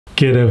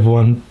G'day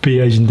everyone,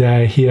 BH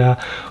Day here.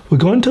 We're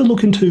going to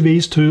look into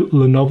these two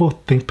Lenovo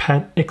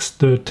ThinkPad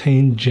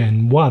X13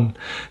 Gen 1.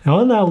 Now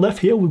on our left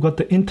here, we've got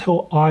the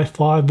Intel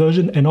i5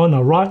 version, and on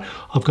our right,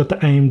 I've got the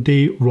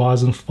AMD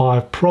Ryzen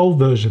 5 Pro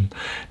version.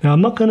 Now I'm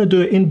not going to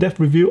do an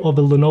in-depth review of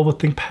the Lenovo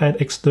ThinkPad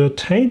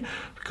X13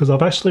 because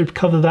I've actually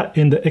covered that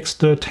in the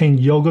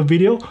X13 Yoga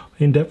video,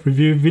 in-depth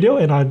review video,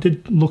 and I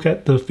did look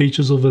at the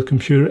features of the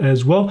computer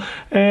as well,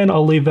 and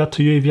I'll leave that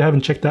to you. If you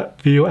haven't checked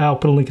that video out, I'll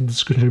put a link in the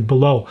description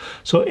below.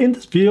 So in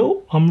this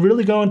video, I'm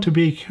really going to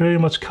be very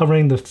much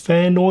covering the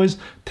fan noise,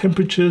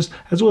 temperatures,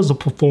 as well as the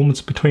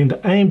performance between the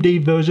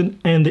AMD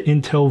version and the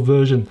Intel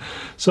version.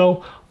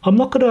 So I'm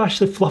not going to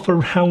actually fluff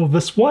around with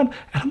this one,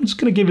 and I'm just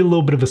going to give you a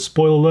little bit of a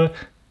spoiler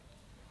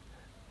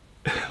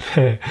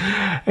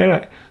there.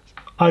 Anyway,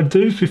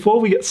 before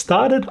we get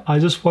started, I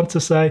just want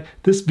to say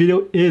this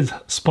video is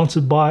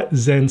sponsored by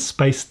Zen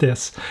Space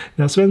Desks.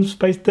 Now, Zen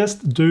Space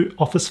Desks do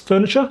office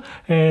furniture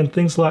and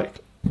things like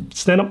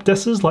stand-up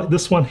desks like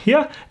this one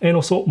here, and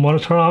also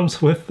monitor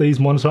arms with these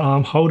monitor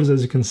arm holders,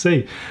 as you can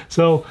see.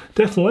 So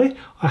definitely,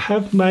 I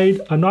have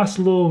made a nice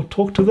little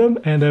talk to them,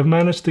 and they've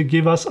managed to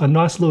give us a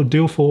nice little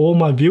deal for all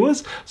my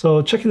viewers.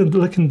 So check the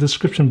link in the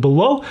description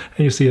below, and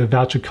you'll see a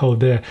voucher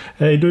code there.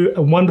 They do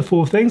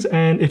wonderful things,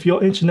 and if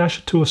you're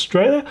international to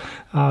Australia,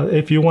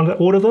 if you want to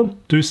order them,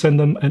 do send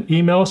them an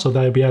email so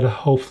they'll be able to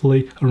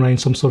hopefully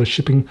arrange some sort of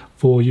shipping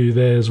for you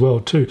there as well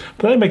too.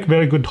 But they make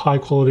very good high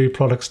quality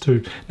products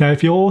too. Now,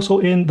 if you're also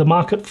in the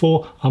market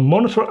for a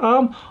monitor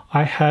arm,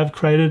 I have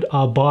created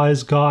a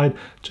buyer's guide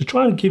to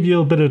try and give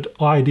you a bit of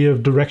idea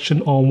of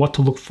direction on what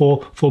to look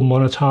for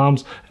monitor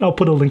arms. And I'll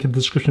put a link in the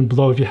description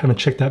below if you haven't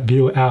checked that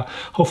video out.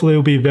 Hopefully it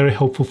will be very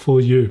helpful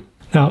for you.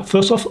 Now,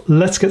 first off,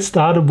 let's get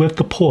started with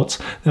the ports.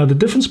 Now, the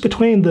difference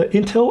between the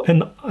Intel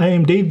and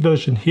AMD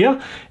version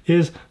here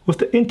is with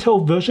the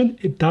Intel version,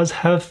 it does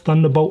have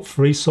Thunderbolt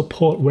 3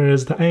 support,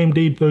 whereas the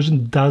AMD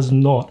version does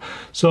not.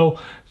 So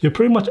you're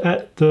pretty much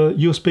at the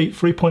USB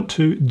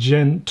 3.2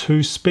 Gen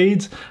 2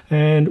 speeds,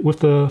 and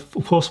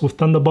of course with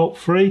Thunderbolt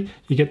 3,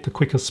 you get the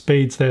quicker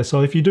speeds there.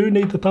 So if you do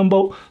need the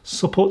Thunderbolt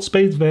support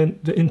speeds, then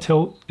the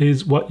Intel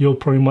is what you're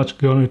pretty much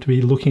going to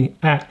be looking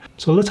at.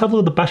 So let's have a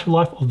look at the battery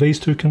life of these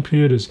two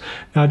computers.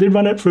 Now, I did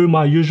run it through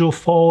my usual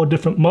 4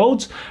 different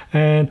modes,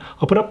 and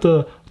I'll put up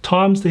the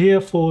times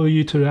here for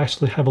you to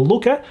actually have a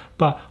look at,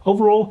 but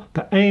overall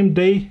the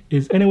AMD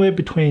is anywhere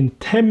between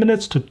 10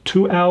 minutes to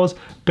 2 hours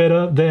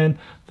better than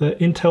the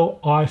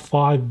Intel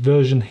i5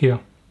 version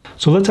here.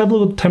 So let's have a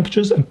look at the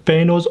temperatures and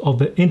fan noise of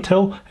the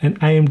Intel and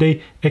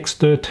AMD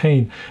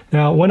X13.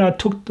 Now, when I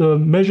took the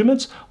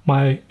measurements,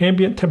 my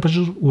ambient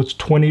temperature was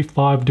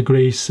 25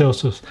 degrees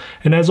Celsius.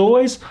 And as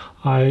always,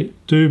 I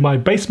do my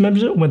base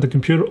measurement when the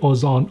computer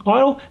was on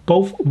idle.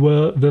 Both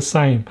were the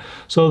same.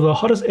 So the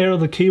hottest area of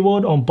the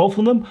keyboard on both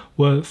of them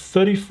were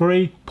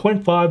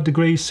 33.5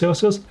 degrees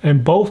Celsius,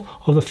 and both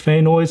of the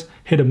fan noise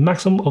hit a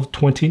maximum of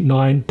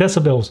 29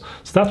 decibels.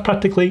 So that's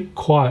practically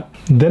quiet.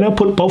 Then I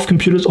put both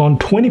computers on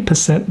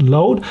 20%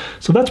 load.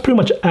 So that's pretty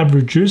much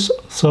average use.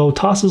 So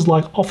tasks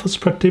like office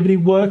productivity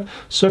work,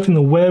 surfing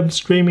the web,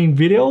 streaming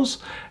videos,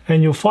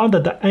 and you'll find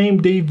that the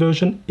AMD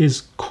version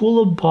is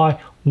cooler by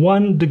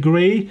 1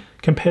 degree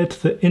compared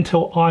to the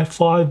Intel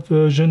i5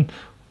 version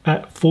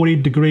at 40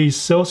 degrees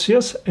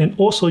Celsius. And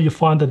also you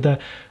find that the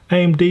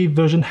AMD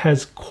version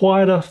has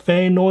quieter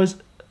fan noise,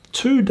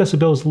 2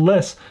 decibels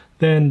less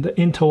than the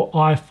Intel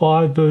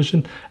i5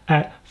 version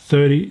at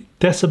 30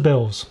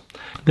 decibels.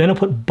 Then I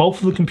put both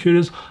of the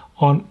computers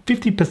on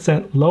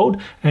 50%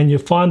 load, and you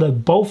find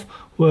that both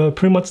were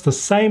pretty much the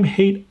same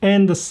heat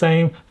and the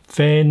same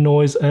fan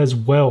noise as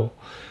well.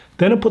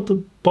 Then I put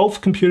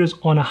both computers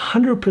on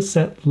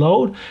 100%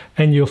 load,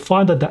 and you'll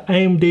find that the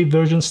AMD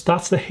version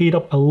starts to heat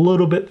up a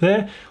little bit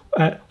there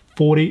at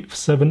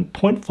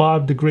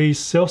 47.5 degrees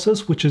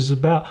Celsius, which is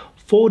about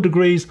 4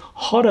 degrees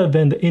hotter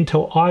than the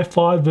Intel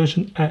i5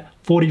 version at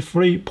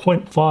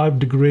 43.5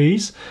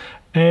 degrees.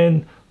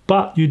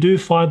 But you do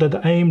find that the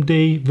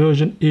AMD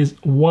version is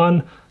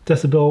 1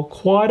 decibel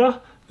quieter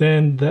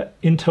than the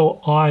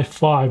Intel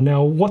i5.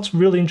 Now, what's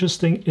really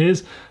interesting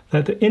is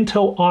that the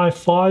Intel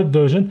i5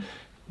 version,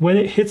 when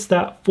it hits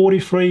that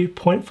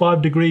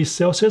 43.5 degrees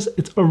Celsius,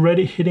 it's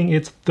already hitting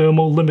its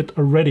thermal limit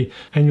already.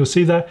 And you'll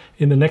see that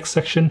in the next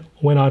section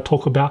when I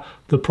talk about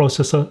the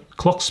processor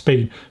clock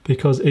speed,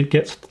 because it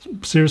gets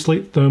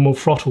seriously thermal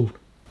throttled.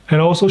 And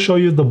I'll also show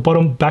you the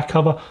bottom back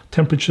cover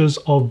temperatures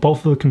of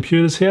both of the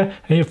computers here.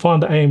 And you'll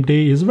find the AMD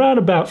is around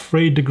about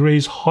 3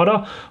 degrees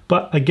hotter.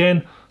 But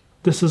again,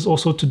 this is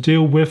also to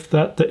deal with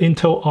that the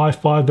Intel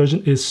i5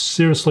 version is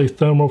seriously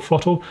thermal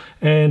throttled,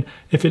 and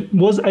if it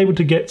was able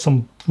to get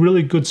some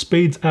really good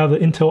speeds out of the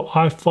Intel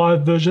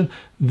i5 version,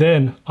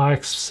 then I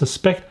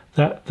suspect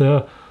that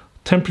the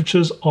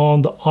temperatures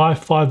on the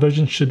i5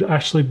 version should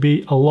actually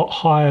be a lot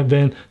higher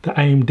than the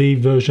AMD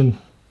version.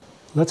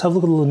 Let's have a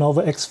look at the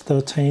Lenovo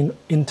X13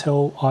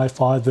 Intel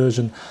i5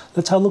 version.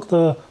 Let's have a look at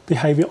the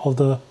behavior of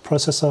the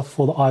processor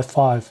for the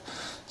i5.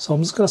 So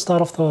I'm just going to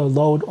start off the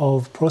load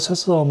of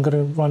processor. I'm going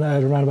to run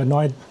at around about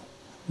 9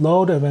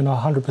 load and then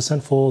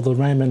 100% for the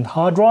RAM and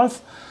hard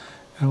drive.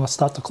 and I'll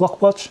start the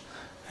clock watch,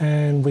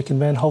 and we can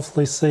then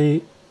hopefully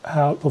see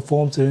how it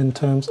performs in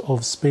terms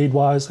of speed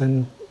wise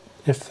and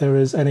if there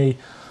is any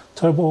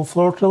turbo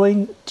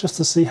throttling, just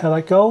to see how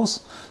that goes.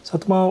 So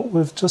at the moment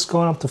we've just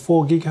gone up to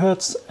 4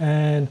 gigahertz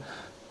and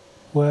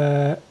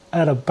we're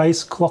at a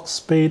base clock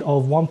speed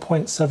of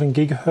 1.7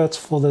 gigahertz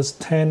for this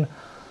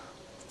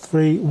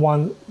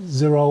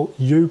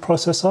 10310U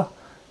processor,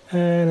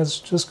 and it's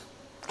just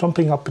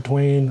jumping up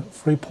between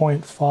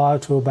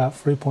 3.5 to about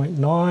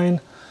 3.9,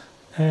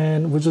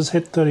 and we just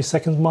hit 30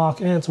 seconds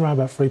mark and it's around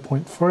about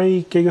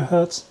 3.3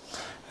 gigahertz,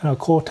 and our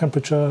core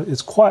temperature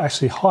is quite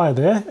actually high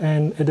there,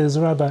 and it is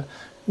around about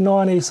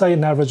 90, say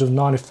an average of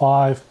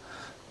 95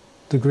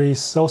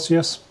 degrees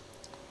Celsius.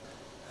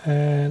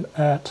 And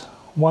at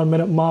 1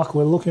 minute mark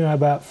we're looking at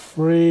about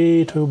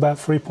 3 to about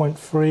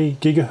 3.3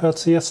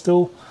 gigahertz here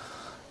still,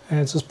 and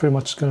it's just pretty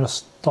much going to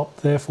stop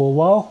there for a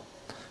while.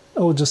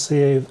 We'll just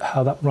see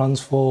how that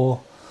runs for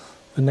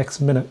the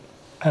next minute.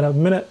 At a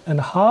minute and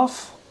a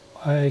half,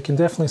 I can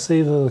definitely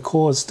see that the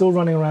core is still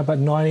running around about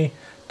 90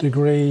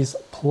 degrees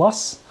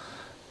plus,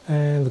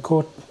 and the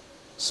core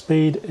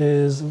speed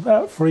is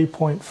about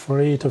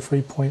 3.3 to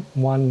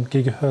 3.1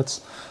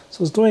 gigahertz.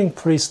 So it's doing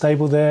pretty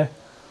stable there.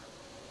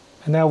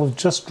 And now we've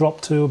just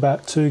dropped to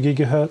about 2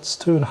 gigahertz,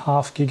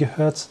 2.5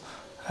 gigahertz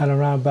at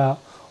around about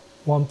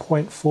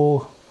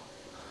 1.4,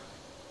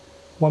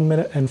 1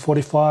 minute and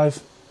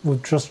 45.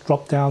 We've just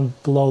dropped down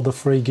below the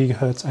 3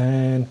 gigahertz,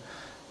 and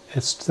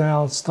it's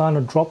now starting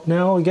to drop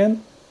now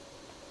again.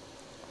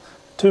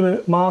 2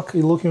 minute mark,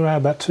 you're looking around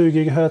about 2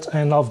 gigahertz,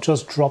 and I've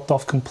just dropped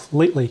off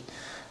completely.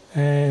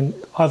 And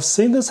I've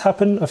seen this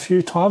happen a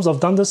few times. I've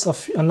done this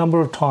a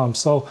number of times.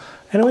 So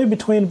anyway,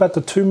 between about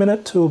the 2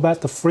 minute to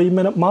about the 3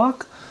 minute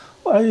mark,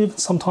 or even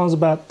sometimes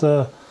about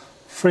the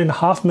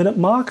 3.5 minute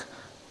mark,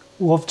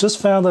 we've just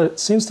found that it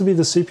seems to be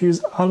the CPU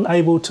is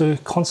unable to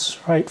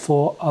concentrate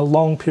for a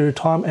long period of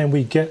time, and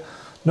we get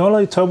not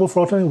only turbo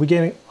throttling, we're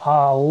getting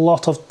a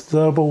lot of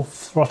turbo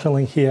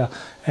throttling here,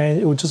 and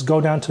it will just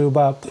go down to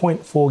about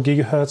 0.4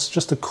 gigahertz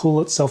just to cool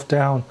itself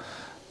down.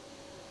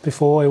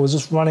 Before it was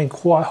just running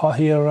quite hot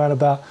here around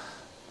about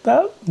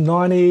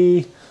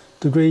 90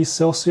 degrees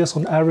Celsius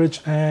on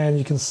average, and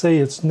you can see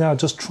it's now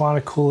just trying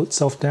to cool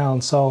itself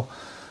down. So,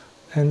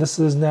 and this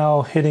is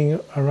now hitting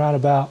around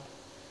about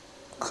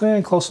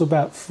close to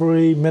about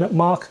 3 minute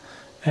mark,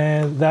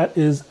 and that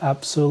is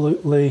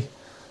absolutely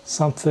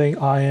something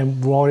I am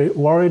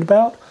worried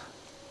about.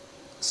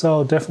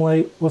 So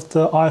definitely with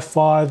the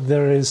i5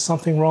 there is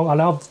something wrong,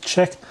 and I've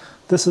checked.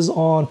 This is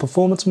on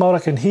performance mode. I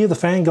can hear the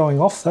fan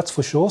going off, that's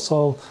for sure.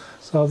 So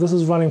this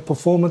is running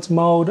performance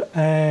mode,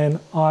 and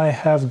I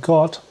have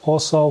got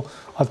also,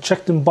 I've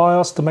checked in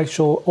BIOS to make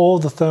sure all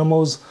the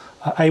thermals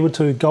are able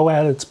to go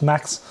at its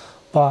max,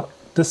 but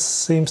this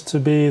seems to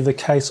be the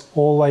case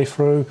all the way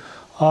through.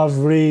 I've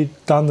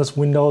redone this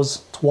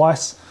Windows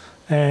twice,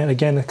 and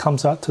again it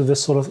comes out to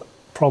this sort of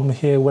problem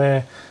here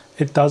where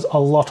it does a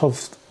lot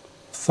of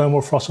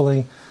thermal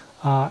throttling,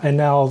 and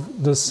now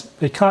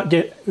we can't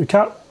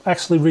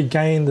actually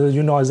regain the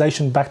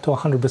unionization back to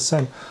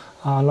 100%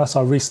 unless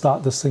I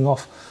restart this thing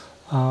off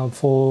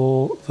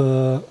for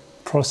the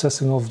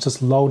processing of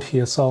just load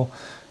here. So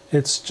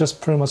it's just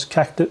pretty much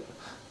cacked it.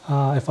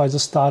 If I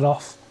just start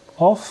off,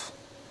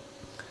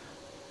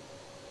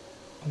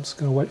 I'm just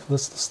going to wait for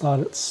this to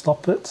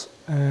stop it,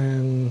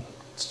 and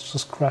let's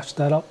just crash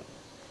that up.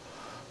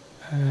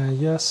 And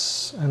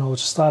yes, and I'll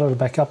just start it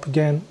back up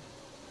again,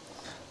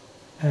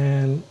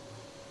 and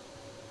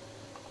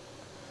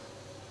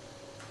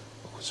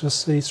we'll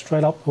just see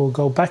straight up, we'll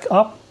go back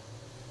up,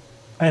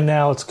 and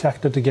now it's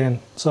cacked it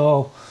again.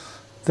 So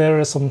there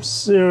is some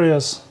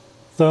serious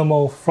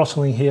thermal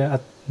throttling here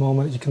at the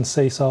moment, you can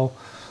see. So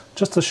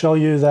just to show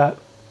you that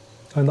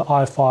in the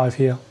i5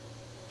 here.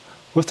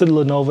 With the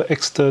Lenovo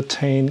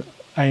X13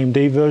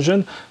 AMD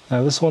version,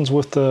 now this one's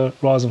with the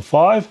Ryzen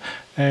 5,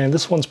 and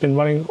this one's been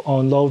running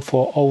on load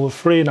for over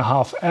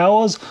 3.5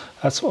 hours.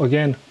 That's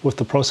again with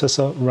the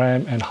processor,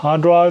 RAM and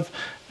hard drive,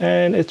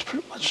 and it's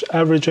pretty much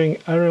averaging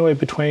anywhere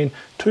between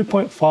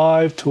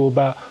 2.5 to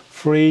about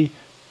 3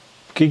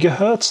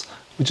 gigahertz,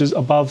 which is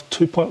above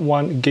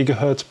 2.1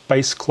 gigahertz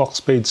base clock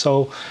speed.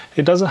 So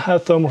it doesn't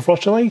have thermal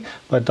throttling,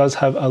 but it does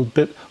have a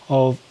bit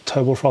of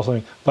turbo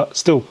throttling, but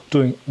still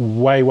doing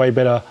way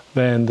better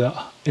than the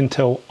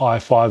Intel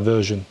i5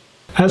 version.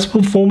 As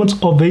performance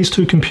of these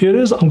two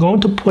computers, I'm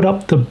going to put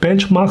up the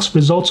benchmarks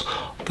results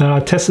that I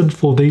tested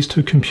for these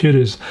two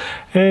computers.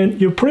 And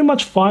you'll pretty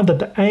much find that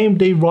the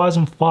AMD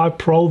Ryzen 5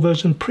 Pro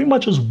version pretty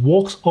much just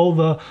walks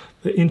over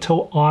the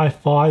Intel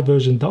i5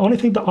 version. The only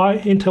thing the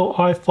Intel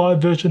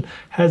i5 version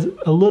has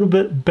a little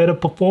bit better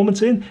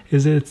performance in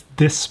is its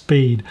disk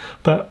speed.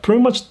 But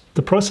pretty much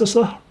the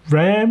processor,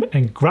 RAM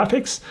and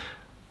graphics,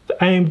 the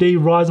AMD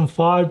Ryzen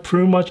 5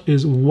 pretty much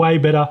is way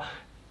better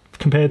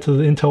compared to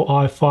the Intel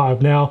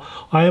i5. Now,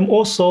 I am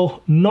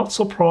also not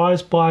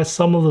surprised by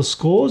some of the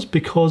scores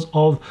because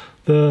of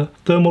the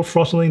thermal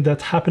throttling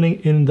that's happening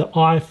in the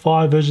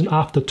i5 version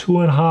after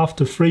 2.5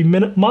 to 3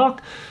 minute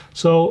mark.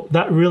 So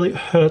that really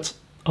hurts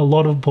a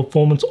lot of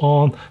performance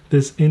on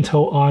this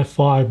Intel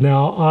i5.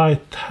 Now, I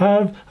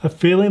have a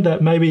feeling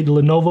that maybe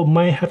Lenovo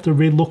may have to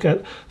relook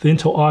at the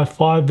Intel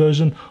i5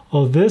 version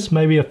of this,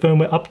 maybe a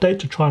firmware update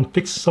to try and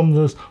fix some of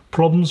the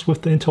problems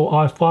with the Intel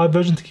i5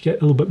 version to get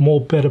a little bit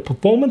more better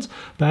performance.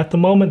 But at the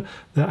moment,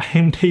 the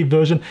AMD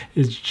version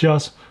is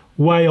just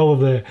way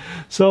over there.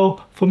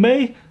 So for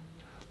me,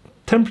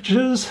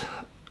 temperatures,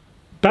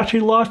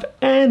 battery life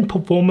and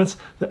performance,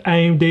 the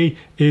AMD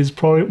is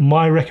probably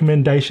my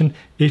recommendation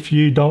if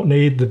you don't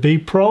need the V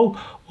Pro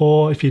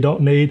or if you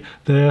don't need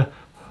the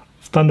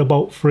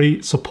Thunderbolt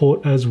 3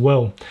 support as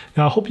well.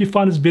 Now, I hope you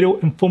find this video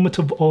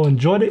informative or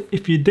enjoyed it.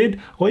 If you did,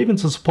 or even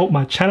to support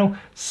my channel,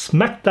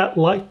 smack that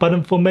like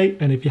button for me.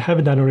 And if you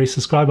haven't done already,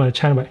 subscribe to my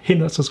channel by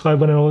hitting that subscribe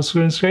button on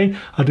the screen.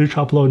 I do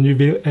try to upload a new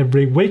video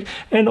every week.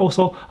 And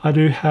also, I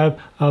do have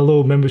a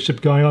little membership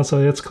going on. So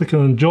let's click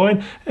on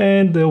join.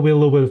 And there'll be a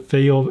little bit of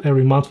fee of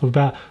every month for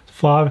about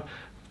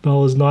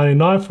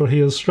 $5.99 for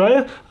here in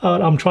Australia.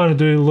 I'm trying to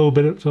do a little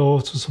bit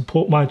to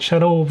support my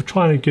channel,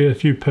 trying to get a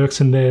few perks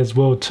in there as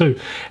well too.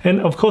 And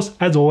of course,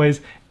 as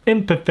always,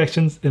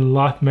 imperfections in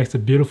life makes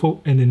it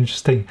beautiful and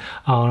interesting.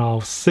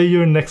 I'll see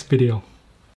you in the next video.